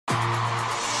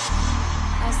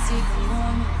secret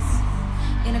moments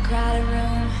in a crowded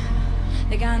room.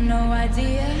 They got no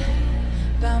idea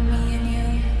about me and you.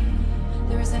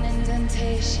 There is an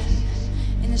indentation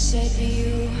in the shape of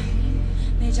you.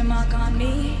 Made your mark on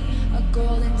me, a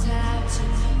golden tattoo.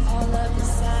 All of the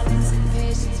silence and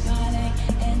patience, pining,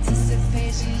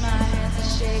 anticipation. My hands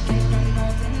are shaking from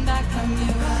holding back from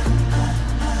you.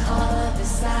 All of the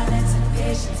silence and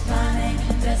patience, pining,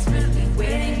 desperately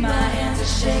waiting. My hands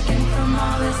are shaking from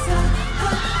all this.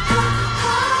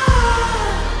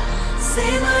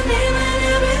 Say my name and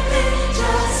everything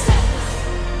just stops.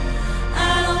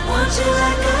 I don't want you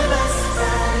like a best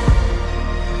friend.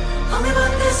 Only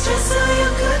want this just so you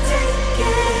could take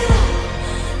it up.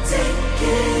 Take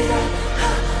it up.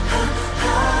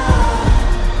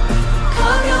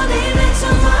 Call your name into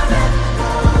my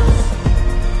records.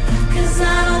 'Cause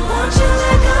I don't want you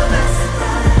like a best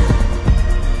friend.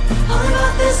 Only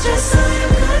want this just so you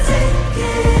could take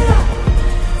it up.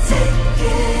 Take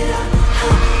it up.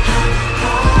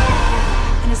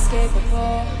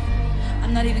 Inescapable,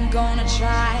 I'm not even gonna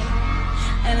try.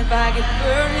 And if I get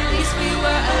burned, at least we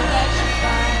were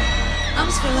electrified. I'm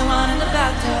spilling wine in the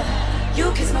bathtub. You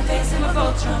kiss my face and we're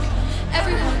both drunk.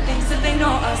 Everyone thinks that they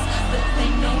know us, but they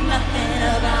know nothing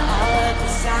about all of the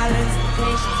silence and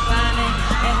patience, finding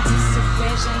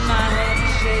anticipation. My head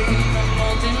is shaking from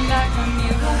holding back from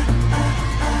you.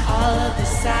 All of the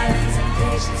silence and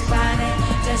patience, finding,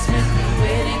 desperately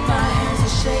waiting. My hands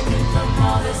are shaking from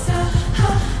all this.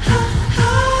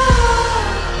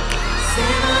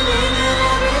 Say my name and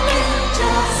everything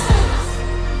just stops.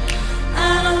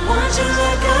 I don't want you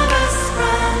like a best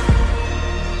friend.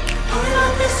 Only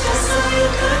want this just so you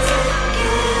could take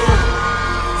it up.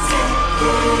 Take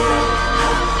it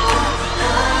up.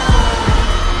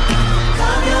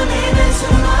 Call your name into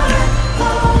my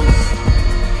records.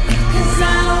 'Cause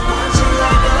I don't want you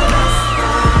like a best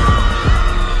friend.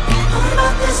 Only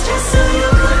want this just so you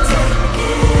could take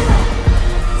it up.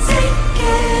 Take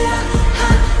it up.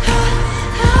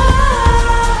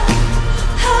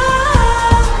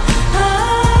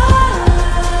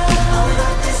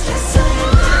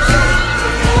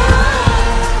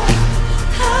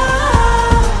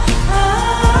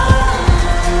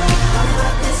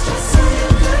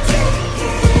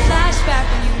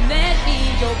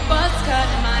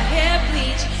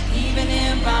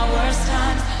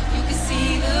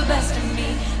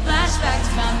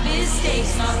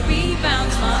 Mistakes, my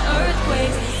rebounds, my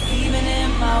earthquakes. Even in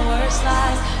my worst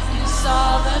lies, you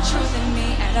saw the truth in me.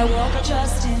 And I woke up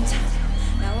just in time.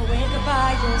 Now I wake up by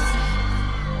your side.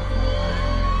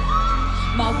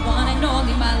 My one and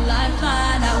only, my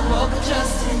lifeline. I woke up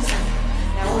just in time.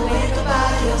 Now I wake up by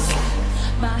your side.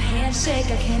 My hands shake,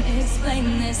 I can't explain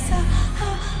this.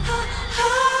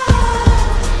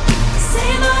 Say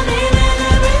my name.